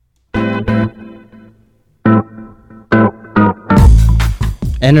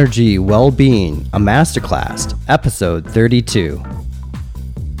Energy Well-Being, a Masterclass, Episode 32.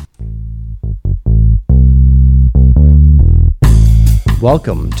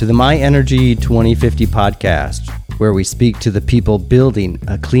 Welcome to the My Energy 2050 podcast, where we speak to the people building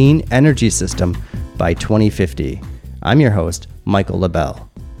a clean energy system by 2050. I'm your host, Michael LaBelle.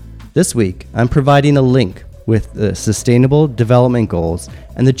 This week, I'm providing a link with the Sustainable Development Goals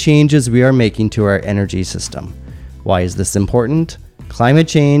and the changes we are making to our energy system. Why is this important? Climate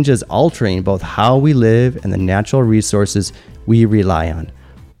change is altering both how we live and the natural resources we rely on.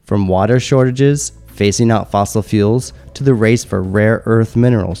 From water shortages, phasing out fossil fuels, to the race for rare earth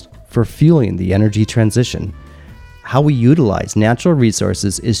minerals for fueling the energy transition. How we utilize natural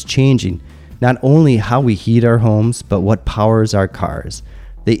resources is changing not only how we heat our homes, but what powers our cars.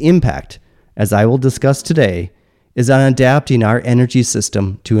 The impact, as I will discuss today, is on adapting our energy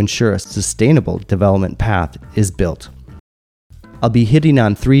system to ensure a sustainable development path is built. I'll be hitting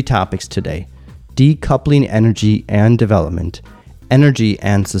on three topics today: decoupling energy and development, energy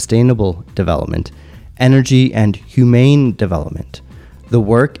and sustainable development, energy and humane development. The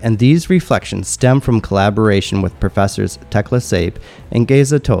work and these reflections stem from collaboration with Professors Tekla Sape and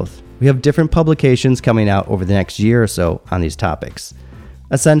Geza Toth. We have different publications coming out over the next year or so on these topics.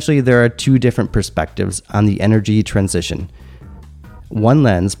 Essentially, there are two different perspectives on the energy transition. One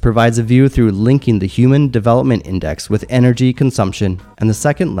lens provides a view through linking the Human Development Index with energy consumption, and the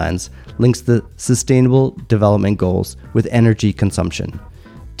second lens links the Sustainable Development Goals with energy consumption.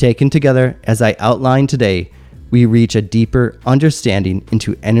 Taken together, as I outlined today, we reach a deeper understanding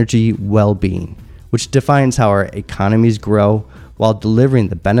into energy well-being, which defines how our economies grow while delivering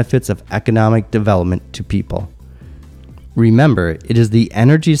the benefits of economic development to people. Remember, it is the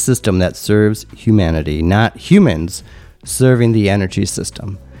energy system that serves humanity, not humans serving the energy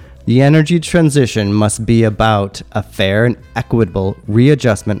system. The energy transition must be about a fair and equitable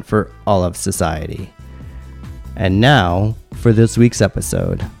readjustment for all of society. And now, for this week's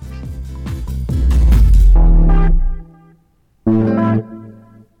episode.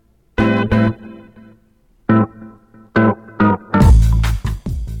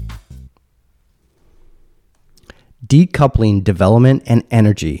 Decoupling development and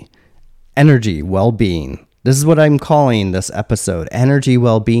energy. Energy well-being. This is what I'm calling this episode, energy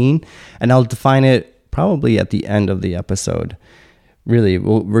well-being, and I'll define it probably at the end of the episode. Really,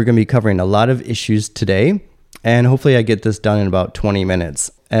 we're going to be covering a lot of issues today, and hopefully I get this done in about 20 minutes.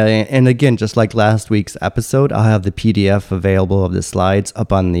 And again, just like last week's episode, I'll have the PDF available of the slides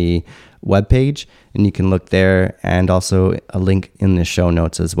up on the webpage, and you can look there, and also a link in the show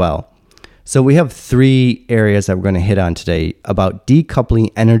notes as well. So we have three areas that we're going to hit on today about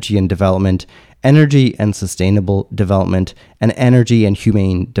decoupling energy and development, energy and sustainable development, and energy and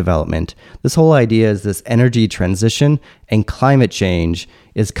humane development. This whole idea is this energy transition and climate change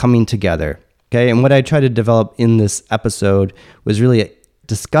is coming together. Okay, and what I tried to develop in this episode was really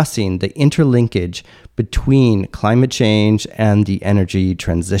discussing the interlinkage between climate change and the energy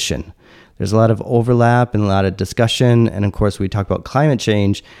transition. There's a lot of overlap and a lot of discussion, and of course we talk about climate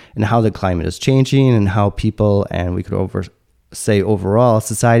change and how the climate is changing and how people, and we could say overall,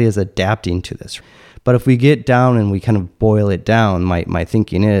 society is adapting to this. But if we get down and we kind of boil it down, my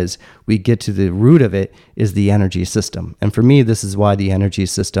thinking is we get to the root of it is the energy system. And for me, this is why the energy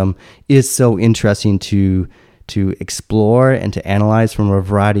system is so interesting to explore and to analyze from a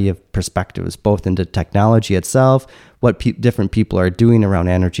variety of perspectives, both into technology itself, what different people are doing around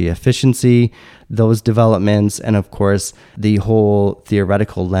energy efficiency, those developments, and of course, the whole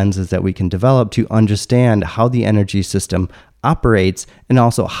theoretical lenses that we can develop to understand how the energy system operates and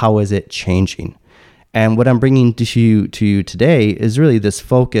also how is it changing. And what I'm bringing to you today is really this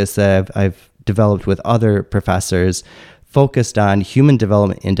focus that I've developed with other professors focused on Human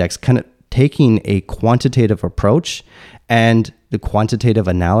Development Index, kind of taking a quantitative approach and the quantitative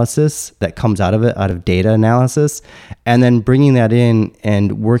analysis that comes out of it, out of data analysis, and then bringing that in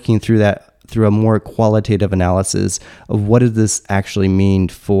and working through that through a more qualitative analysis of what does this actually mean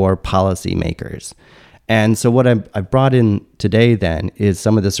for policymakers. And so what I brought in today then is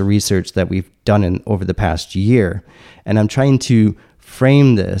some of this research that we've done over the past year, and I'm trying to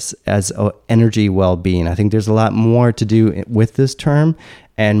frame this as energy well-being. I think there's a lot more to do with this term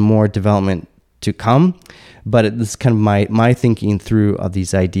and more development to come, but this is kind of my thinking through of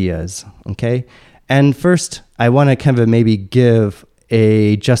these ideas, okay? And first, I want to kind of maybe give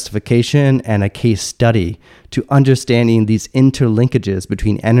a justification and a case study to understanding these interlinkages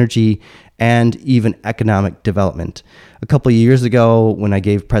between energy and even economic development. A couple of years ago, when I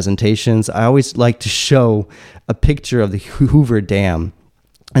gave presentations, I always like to show a picture of the Hoover Dam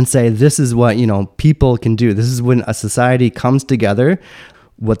and say, this is what, people can do. This is when a society comes together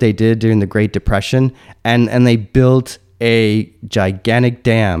what they did during the Great Depression, and they built a gigantic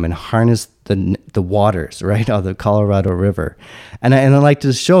dam and harnessed the waters, right, of the Colorado River. And I like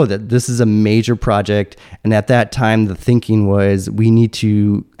to show that this is a major project. And at that time, the thinking was we need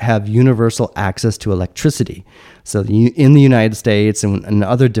to have universal access to electricity. So in the United States and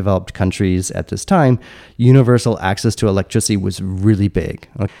other developed countries at this time, universal access to electricity was really big.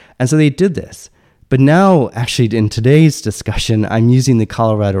 And so they did this. But now, actually, in today's discussion, I'm using the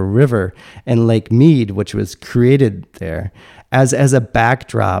Colorado River and Lake Mead, which was created there, as a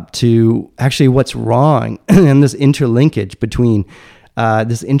backdrop to actually what's wrong and this interlinkage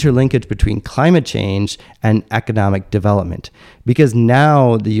between climate change and economic development. Because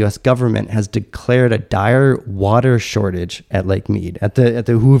now the U.S. government has declared a dire water shortage at Lake Mead, at the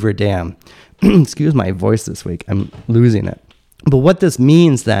Hoover Dam. Excuse my voice this week. I'm losing it. But what this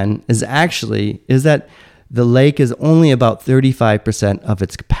means then is that the lake is only about 35% of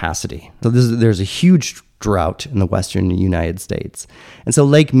its capacity. So there's a huge drought in the western United States. And so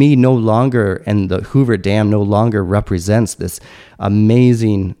Lake Mead and the Hoover Dam no longer represents this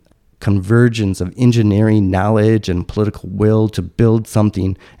amazing convergence of engineering knowledge and political will to build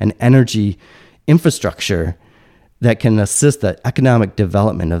something, an energy infrastructure that can assist the economic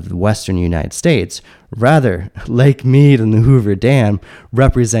development of the western United States. Rather, Lake Mead and the Hoover Dam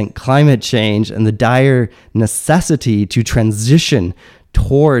represent climate change and the dire necessity to transition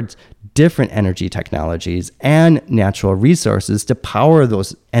towards different energy technologies and natural resources to power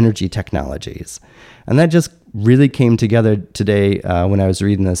those energy technologies. And that just really came together today when I was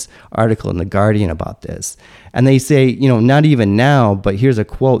reading this article in The Guardian about this. And they say, not even now, but here's a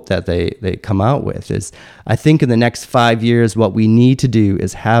quote that they come out with is, I think in the next 5 years, what we need to do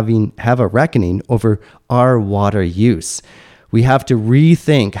is have a reckoning over our water use. We have to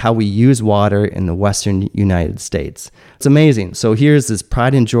rethink how we use water in the western United States. It's amazing. So here's this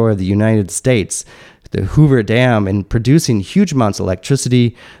pride and joy of the United States, the Hoover Dam, and producing huge amounts of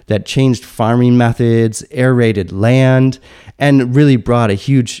electricity that changed farming methods, aerated land, and really brought a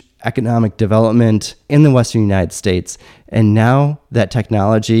huge economic development in the western United States. And now that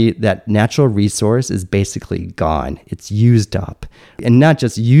technology, that natural resource is basically gone. It's used up. And not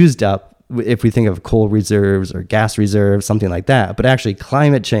just used up, if we think of coal reserves or gas reserves, something like that, but actually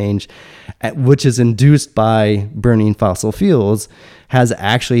climate change, which is induced by burning fossil fuels, has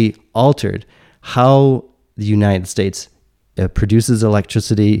actually altered how the United States produces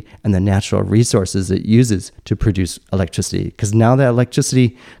electricity and the natural resources it uses to produce electricity. Because now that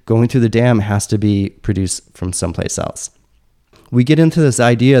electricity going through the dam has to be produced from someplace else. We get into this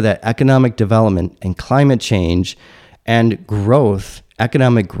idea that economic development and climate change and growth,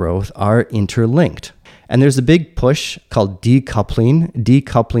 economic growth, are interlinked. And there's a big push called decoupling.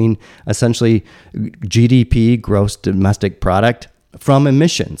 Decoupling essentially GDP, gross domestic product, from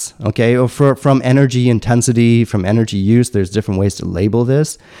emissions, okay, or from energy intensity, from energy use. There's different ways to label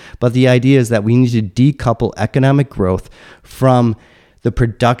this. But the idea is that we need to decouple economic growth from the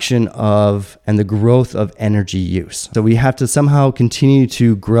production of and the growth of energy use. So we have to somehow continue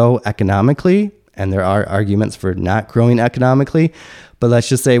to grow economically. And there are arguments for not growing economically, but let's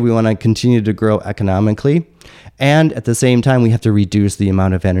just say we want to continue to grow economically. And at the same time, we have to reduce the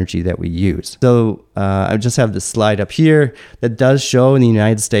amount of energy that we use. So I just have this slide up here that does show in the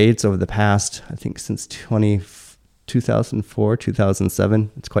United States over the past, I think since 2004,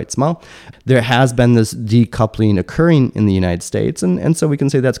 2007, it's quite small, there has been this decoupling occurring in the United States. And so we can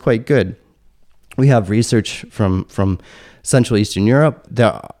say that's quite good. We have research from Central Eastern Europe.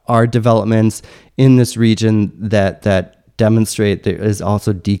 There are developments in this region that demonstrate there is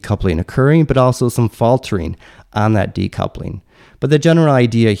also decoupling occurring, but also some faltering on that decoupling. But the general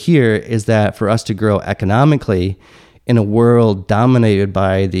idea here is that for us to grow economically in a world dominated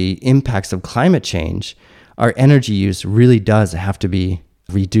by the impacts of climate change, our energy use really does have to be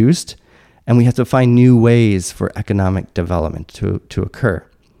reduced, and we have to find new ways for economic development to occur.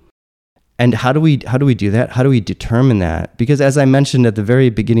 And how do we do that? How do we determine that? Because as I mentioned at the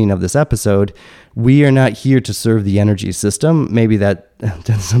very beginning of this episode, we are not here to serve the energy system. Maybe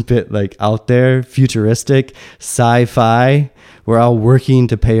that's a bit like out there, futuristic, sci-fi. We're all working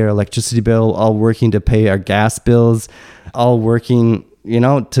to pay our electricity bill, all working to pay our gas bills, all working,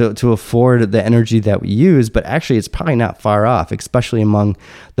 to afford the energy that we use. But actually, it's probably not far off, especially among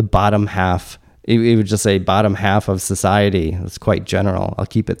the bottom half. It would just say bottom half of society. It's quite general. I'll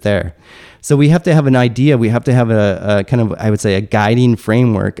keep it there. So we have to have an idea. We have to have a kind of, I would say, a guiding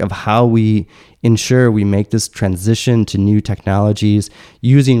framework of how we ensure we make this transition to new technologies,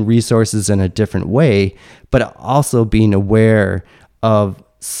 using resources in a different way, but also being aware of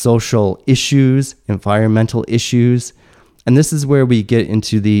social issues, environmental issues, And this is where we get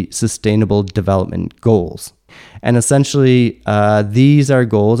into the Sustainable Development Goals. And essentially, these are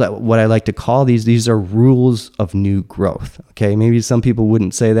goals, what I like to call these are rules of new growth. Okay, maybe some people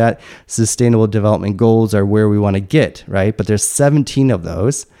wouldn't say that. Sustainable Development Goals are where we want to get, right? But there's 17 of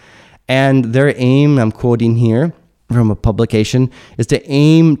those. And their aim, I'm quoting here from a publication, is to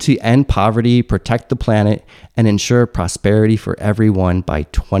aim to end poverty, protect the planet, and ensure prosperity for everyone by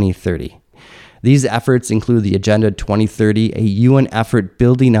 2030. These efforts include the Agenda 2030, a UN effort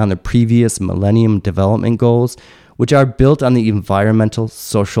building on the previous Millennium Development Goals, which are built on the environmental,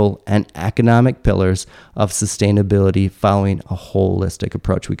 social, and economic pillars of sustainability following a holistic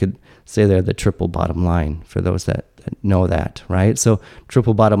approach. We could say they're the triple bottom line for those that know that, right? So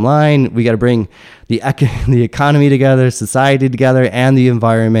triple bottom line, we got to bring the economy together, society together, and the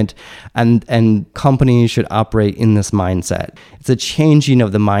environment, and companies should operate in this mindset. It's a changing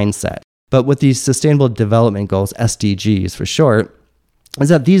of the mindset. But with these Sustainable Development Goals, SDGs for short, is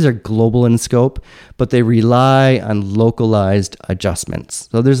that these are global in scope, but they rely on localized adjustments.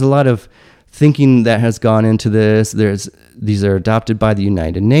 So there's a lot of thinking that has gone into this. These are adopted by the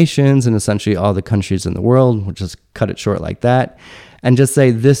United Nations and essentially all the countries in the world. We'll just cut it short like that and just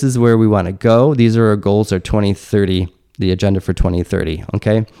say, this is where we want to go. These are our goals, our 2030, the agenda for 2030,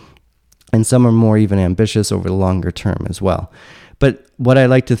 okay? And some are more even ambitious over the longer term as well. But what I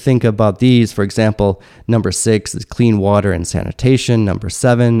like to think about these, for example, number 6 is clean water and sanitation. Number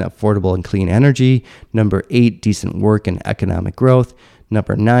 7, affordable and clean energy. Number 8, decent work and economic growth.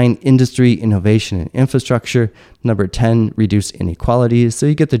 Number 9, industry, innovation, and infrastructure. Number 10, reduce inequalities. So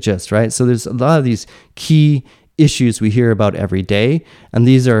you get the gist, right? So there's a lot of these key issues we hear about every day, and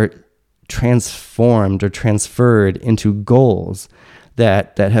these are transformed or transferred into goals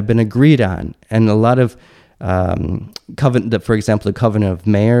that have been agreed on. And a lot of for example, the Covenant of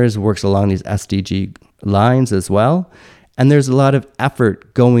Mayors works along these SDG lines as well. And there's a lot of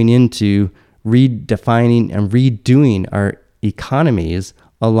effort going into redefining and redoing our economies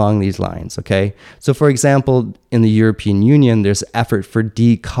along these lines, okay? So for example, in the European Union, there's effort for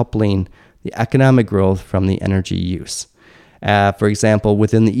decoupling the economic growth from the energy use. For example,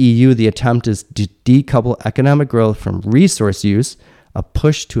 within the EU, the attempt is to decouple economic growth from resource use, a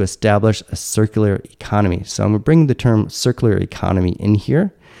push to establish a circular economy. So I'm going to bring the term circular economy in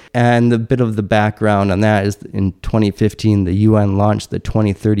here. And a bit of the background on that is in 2015, the UN launched the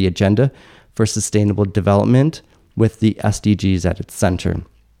 2030 Agenda for Sustainable Development with the SDGs at its center.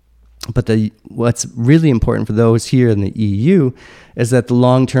 But what's really important for those here in the EU is that the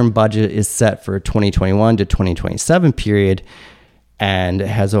long-term budget is set for 2021 to 2027 period, and it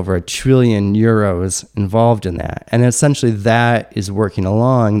has over €1 trillion involved in that. And essentially that is working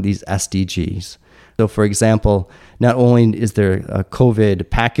along these SDGs. So for example, not only is there a COVID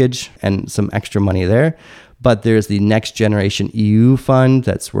package and some extra money there, but there's the Next Generation EU fund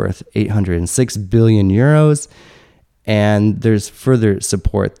that's worth €806 billion. And there's further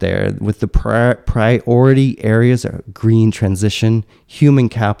support there with the priority areas are green transition, human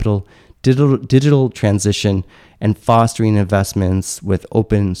capital, digital transition, and fostering investments with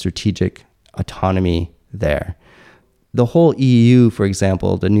open strategic autonomy there. The whole EU, for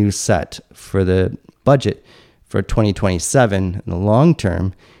example, the new set for the budget for 2027 in the long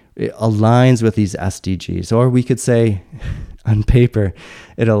term, it aligns with these SDGs. Or we could say, on paper,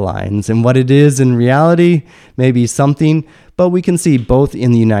 it aligns. And what it is in reality, maybe something, but we can see both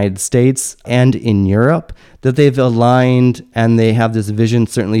in the United States and in Europe that they've aligned and they have this vision.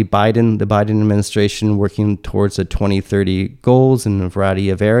 Certainly the Biden administration working towards the 2030 goals in a variety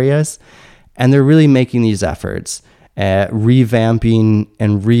of areas. And they're really making these efforts at revamping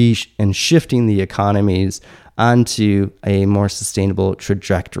and shifting the economies onto a more sustainable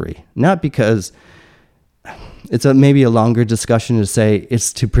trajectory. Not because it's maybe a longer discussion to say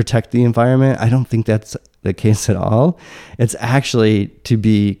it's to protect the environment. I don't think that's the case at all. It's actually to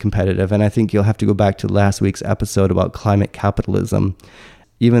be competitive. And I think you'll have to go back to last week's episode about climate capitalism.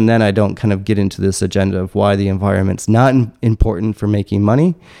 Even then, I don't kind of get into this agenda of why the environment's not important for making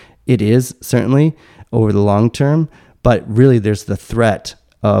money. It is certainly over the long term, but really there's the threat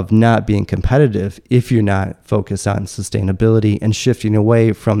of not being competitive if you're not focused on sustainability and shifting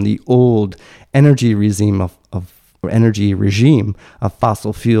away from the old energy regime of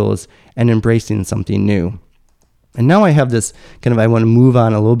fossil fuels and embracing something new. And now I have this I want to move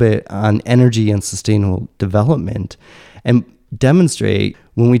on a little bit on energy and sustainable development and demonstrate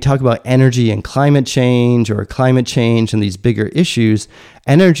when we talk about energy and climate change and these bigger issues,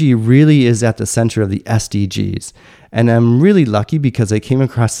 energy really is at the center of the SDGs. And I'm really lucky because I came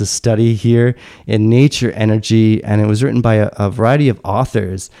across this study here in Nature Energy, and it was written by a variety of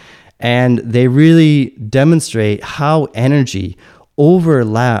authors. And they really demonstrate how energy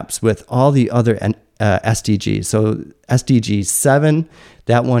overlaps with all the other SDGs. So SDG 7,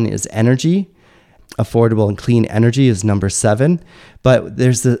 that one is energy. Affordable and clean energy is number 7. But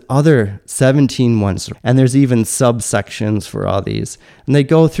there's the other 17 ones. And there's even subsections for all these. And they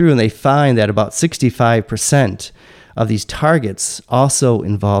go through and they find that about 65% of these targets also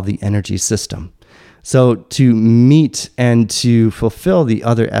involve the energy system. So to meet and to fulfill the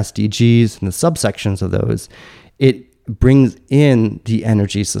other SDGs and the subsections of those, it brings in the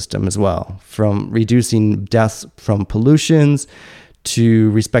energy system as well, from reducing deaths from pollutions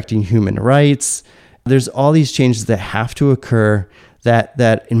to respecting human rights. There's all these changes that have to occur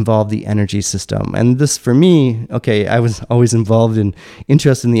that involve the energy system. And this, for me, okay, I was always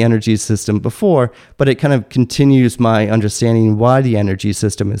interested in the energy system before, but it kind of continues my understanding why the energy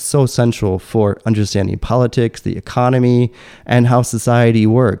system is so central for understanding politics, the economy, and how society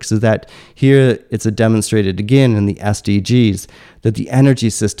works. Is that here it's demonstrated again in the SDGs that the energy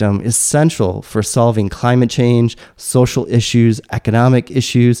system is central for solving climate change, social issues, economic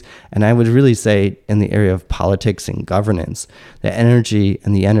issues, and I would really say in the area of politics and governance, the energy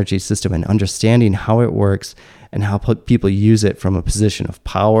and the energy system and understanding how it works and how people use it from a position of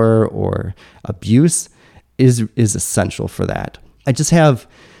power or abuse is essential for that. I just have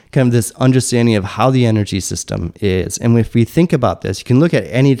kind of this understanding of how the energy system is. And if we think about this, you can look at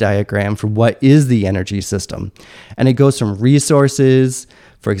any diagram for what is the energy system. And it goes from resources,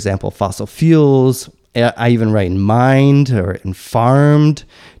 for example, fossil fuels. I even write in mined or in farmed,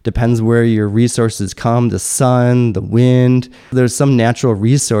 depends where your resources come, the sun, the wind. There's some natural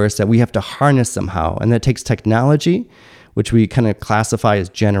resource that we have to harness somehow. And that takes technology, which we kind of classify as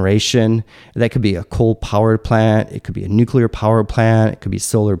generation. That could be a coal power plant, it could be a nuclear power plant, it could be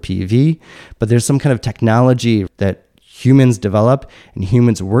solar PV, but there's some kind of technology that humans develop and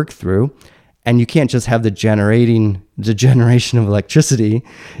humans work through. And you can't just have the generation of electricity.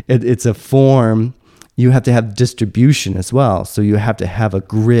 It's a form. You have to have distribution as well. So you have to have a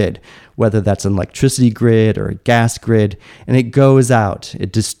grid, whether that's an electricity grid or a gas grid, and it goes out.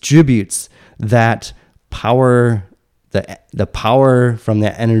 It distributes that power, the power from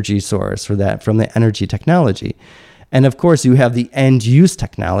the energy source or that from the energy technology. And of course, you have the end use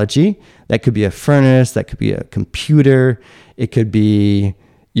technology. That could be a furnace, that could be a computer, it could be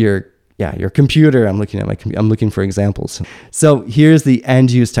your computer. I'm looking for examples. So here's the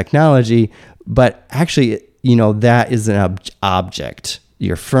end use technology, but actually, that is an object.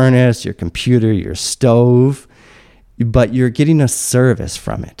 Your furnace, your computer, your stove, but you're getting a service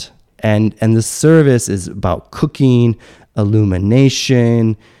from it. And the service is about cooking,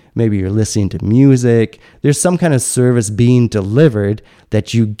 illumination, maybe you're listening to music. There's some kind of service being delivered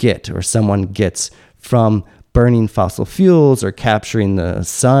that you get or someone gets from burning fossil fuels or capturing the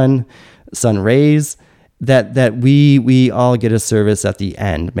sun rays, that we all get a service at the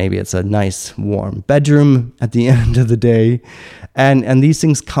end. Maybe it's a nice warm bedroom at the end of the day. And these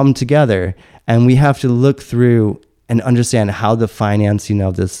things come together, and we have to look through and understand how the financing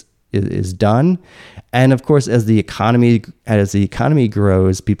of this is done. And of course, as the economy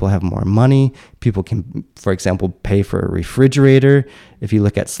grows, people have more money. People can, for example, pay for a refrigerator. If you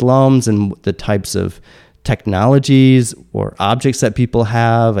look at slums and the types of technologies or objects that people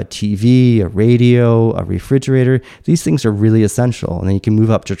have, a TV, a radio, a refrigerator, these things are really essential. And then you can move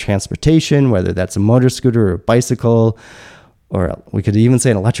up to transportation, whether that's a motor scooter or a bicycle, or we could even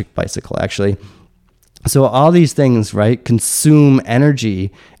say an electric bicycle, actually. So all these things, right, consume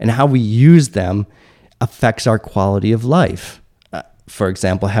energy, and how we use them affects our quality of life. For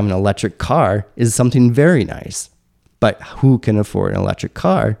example, having an electric car is something very nice, but who can afford an electric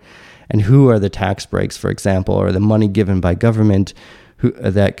car? And who are the tax breaks, for example, or the money given by government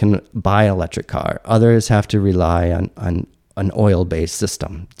that can buy an electric car? Others have to rely on an oil-based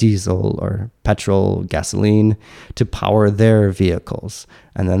system, diesel or petrol, gasoline, to power their vehicles.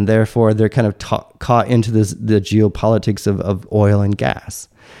 And then therefore they're kind of caught into the geopolitics of oil and gas.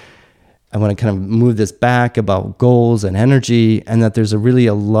 I want to kind of move this back about goals and energy, and that there's a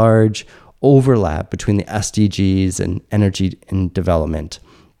large overlap between the SDGs and energy and development.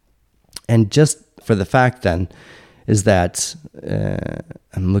 And just for the fact then is that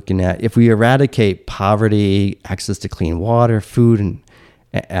I'm looking at, if we eradicate poverty, access to clean water, food, and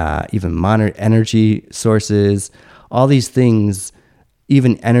even modern energy sources, all these things,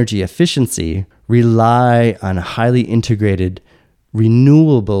 even energy efficiency, rely on a highly integrated,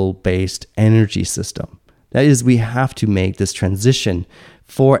 renewable-based energy system. That is, we have to make this transition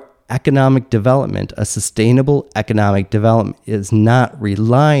for economic development. A sustainable economic development is not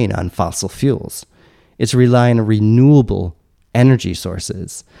relying on fossil fuels. It's relying on renewable energy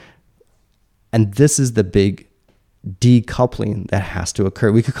sources. And this is the big decoupling that has to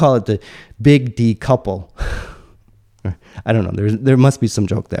occur. We could call it the big decouple. I don't know. There must be some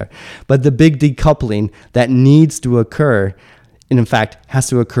joke there. But the big decoupling that needs to occur, and in fact, has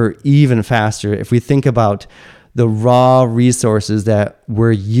to occur even faster if we think about the raw resources that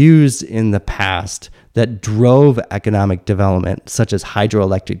were used in the past that drove economic development, such as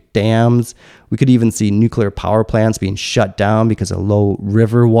hydroelectric dams. We could even see nuclear power plants being shut down because of low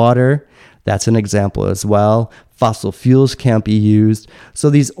river water. That's an example as well. Fossil fuels can't be used. So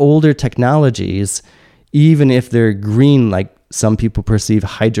these older technologies, even if they're green, like some people perceive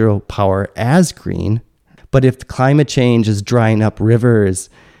hydropower as green, but if climate change is drying up rivers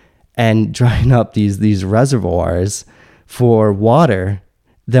and drying up these reservoirs for water,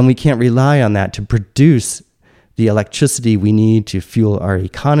 then we can't rely on that to produce the electricity we need to fuel our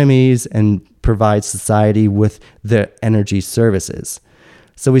economies and provide society with the energy services.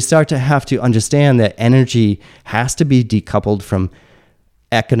 So we start to have to understand that energy has to be decoupled from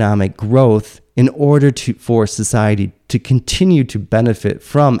economic growth in order for society to continue to benefit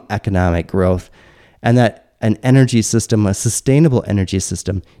from economic growth, and that an energy system, a sustainable energy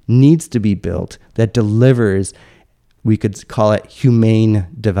system, needs to be built that delivers, we could call it humane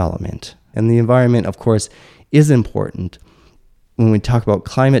development. And the environment, of course, is important. When we talk about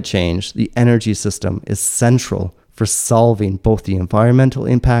climate change, the energy system is central for solving both the environmental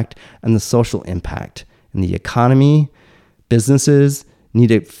impact and the social impact. And the economy, businesses need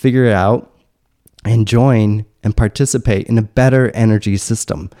to figure it out and join and participate in a better energy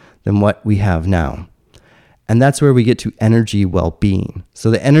system than what we have now. And that's where we get to energy well-being.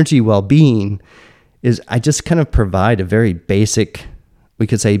 So the energy well-being is, I just kind of provide a very basic, we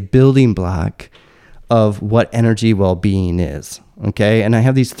could say, building block of what energy well-being is, okay? And I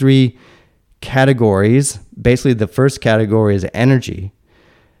have these three categories. Basically, the first category is energy.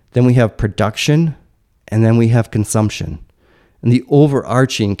 Then we have production, and then we have consumption. And the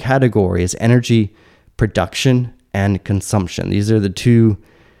overarching category is energy, production, and consumption. These are the two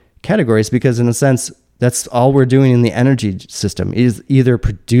categories because, in a sense, that's all we're doing in the energy system, is either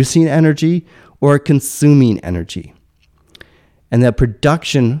producing energy or consuming energy. And the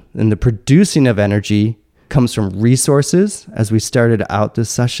production and the producing of energy comes from resources, as we started out this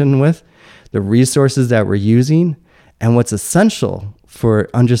session with, the resources that we're using. And what's essential for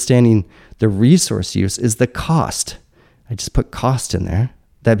understanding the resource use is the cost. I just put cost in there.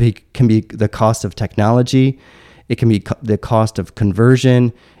 That can be the cost of technology. It can be the cost of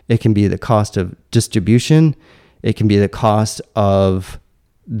conversion. It can be the cost of distribution. It can be the cost of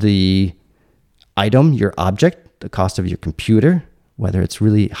the item, your object, the cost of your computer, whether it's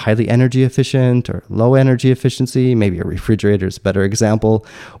really highly energy efficient or low energy efficiency. Maybe a refrigerator is a better example,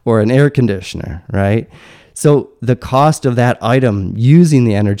 or an air conditioner, right? So the cost of that item using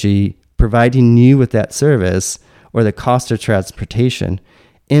the energy, providing you with that service, or the cost of transportation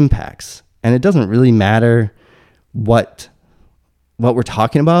impacts. And it doesn't really matter what we're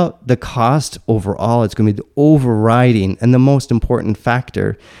talking about. The cost overall is going to be the overriding and the most important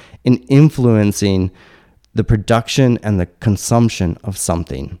factor in influencing the production and the consumption of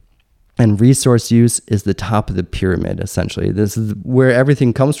something. And resource use is the top of the pyramid, essentially. This is where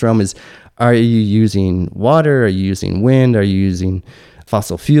everything comes from. Is, are you using water? Are you using wind? Are you using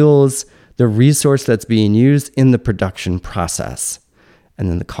fossil fuels? The resource that's being used in the production process, and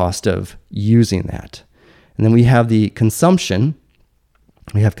then the cost of using that. And then we have the consumption.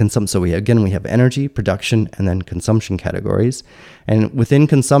 So we have energy, production, and then consumption categories. And within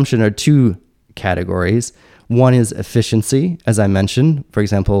consumption are two categories. One is efficiency, as I mentioned, for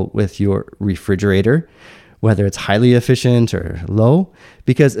example, with your refrigerator, whether it's highly efficient or low,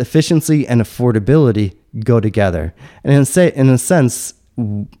 because efficiency and affordability go together. And in a sense,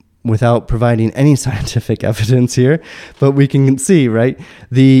 without providing any scientific evidence here, but we can see, right,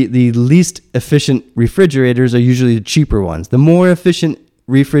 the least efficient refrigerators are usually the cheaper ones. The more efficient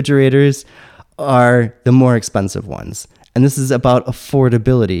refrigerators are the more expensive ones. And this is about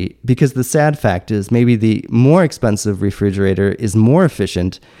affordability, because the sad fact is maybe the more expensive refrigerator is more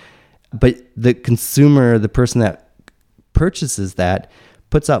efficient, but the consumer, the person that purchases that,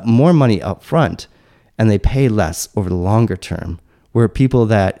 puts up more money up front and they pay less over the longer term. Where people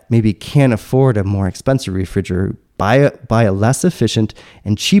that maybe can't afford a more expensive refrigerator buy a less efficient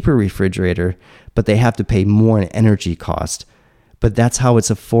and cheaper refrigerator, but they have to pay more in energy cost. But that's how it's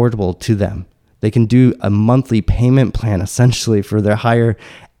affordable to them. They can do a monthly payment plan essentially for their higher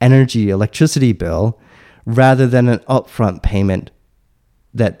energy electricity bill rather than an upfront payment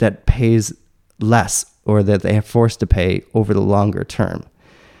that pays less, or that they are forced to pay over the longer term.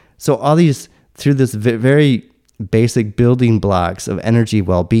 So all these, through this very basic building blocks of energy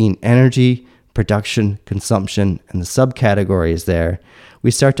well-being, energy, production, consumption, and the subcategories there,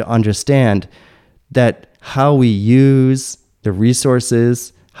 we start to understand that how we use the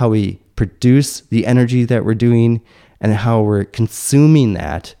resources, how we produce the energy that we're doing, and how we're consuming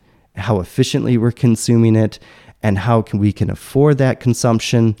that, how efficiently we're consuming it, and how we can afford that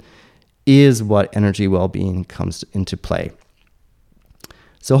consumption is what energy well-being comes into play.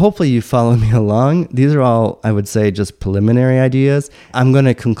 So hopefully you follow me along. These are all, I would say, just preliminary ideas. I'm going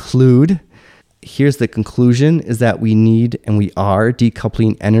to conclude. Here's the conclusion, is that we need and we are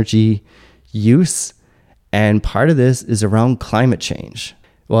decoupling energy use. And part of this is around climate change.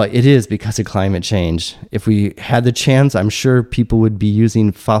 Well, it is because of climate change. If we had the chance, I'm sure people would be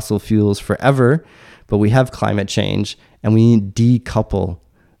using fossil fuels forever, but we have climate change and we need to decouple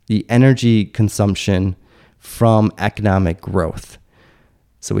the energy consumption from economic growth.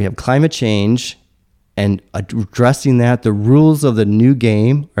 So we have climate change, and addressing that, the rules of the new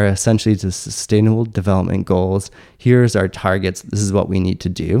game are essentially the Sustainable Development Goals. Here's our targets. This is what we need to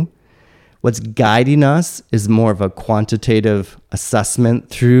do. What's guiding us is more of a quantitative assessment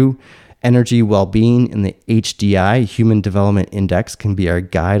through energy well-being, and the HDI, Human Development Index, can be our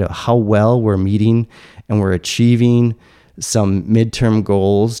guide of how well we're meeting and we're achieving some midterm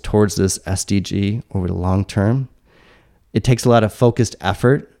goals towards this SDG over the long term. It takes a lot of focused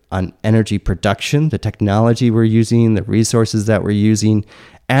effort on energy production, the technology we're using, the resources that we're using,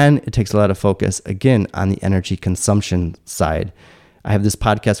 and it takes a lot of focus, again, on the energy consumption side. I have this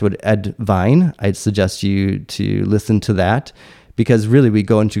podcast with Ed Vine. I'd suggest you to listen to that because really we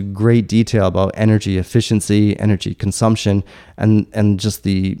go into great detail about energy efficiency, energy consumption, and just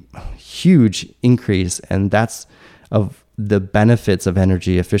the huge increase, and that's of the benefits of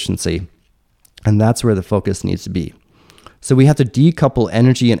energy efficiency. And that's where the focus needs to be. So we have to decouple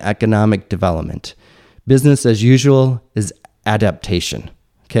energy and economic development. Business as usual is adaptation.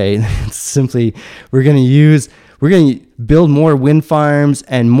 Okay, it's simply we're going to build more wind farms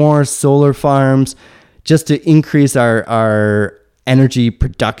and more solar farms just to increase our energy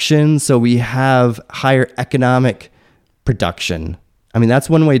production so we have higher economic production. I mean, that's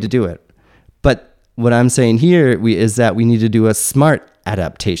one way to do it. But what I'm saying here is that we need to do a smart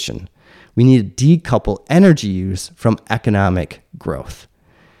adaptation. We need to decouple energy use from economic growth.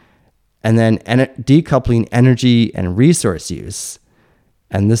 And then decoupling energy and resource use.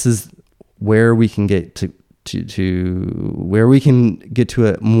 And this is where we can get to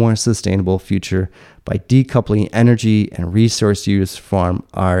a more sustainable future by decoupling energy and resource use from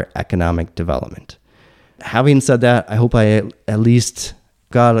our economic development. Having said that, I hope I at least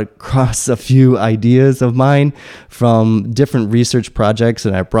got across a few ideas of mine from different research projects,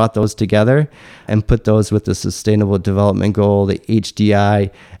 and I brought those together and put those with the Sustainable Development Goal, the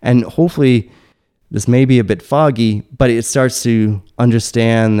HDI, and hopefully this may be a bit foggy, but it starts to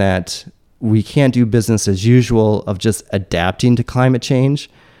understand that we can't do business as usual of just adapting to climate change,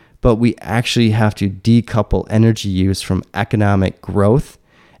 but we actually have to decouple energy use from economic growth,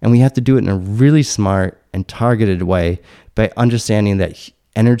 and we have to do it in a really smart and targeted way by understanding that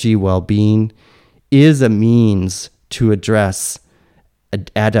energy well-being is a means to address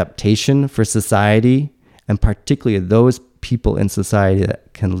adaptation for society, and particularly those people in society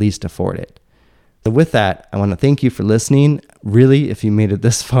that can least afford it. So with that, I want to thank you for listening. Really, if you made it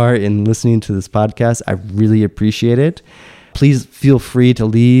this far in listening to this podcast, I really appreciate it. Please feel free to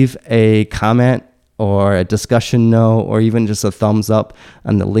leave a comment or a discussion note or even just a thumbs up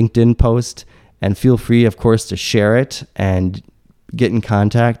on the LinkedIn post. And feel free, of course, to share it and get in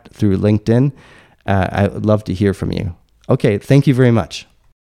contact through LinkedIn. I would love to hear from you. Okay, thank you very much.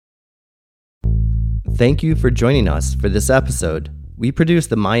 Thank you for joining us for this episode. We produce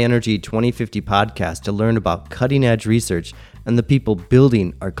the My Energy 2050 podcast to learn about cutting-edge research and the people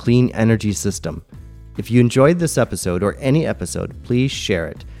building our clean energy system. If you enjoyed this episode or any episode, please share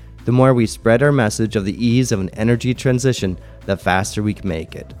it. The more we spread our message of the ease of an energy transition, the faster we can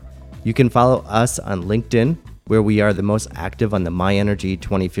make it. You can follow us on LinkedIn, where we are the most active on the My Energy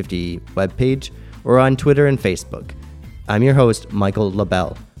 2050 webpage, or on Twitter and Facebook. I'm your host, Michael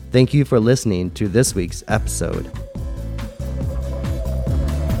LaBelle. Thank you for listening to this week's episode.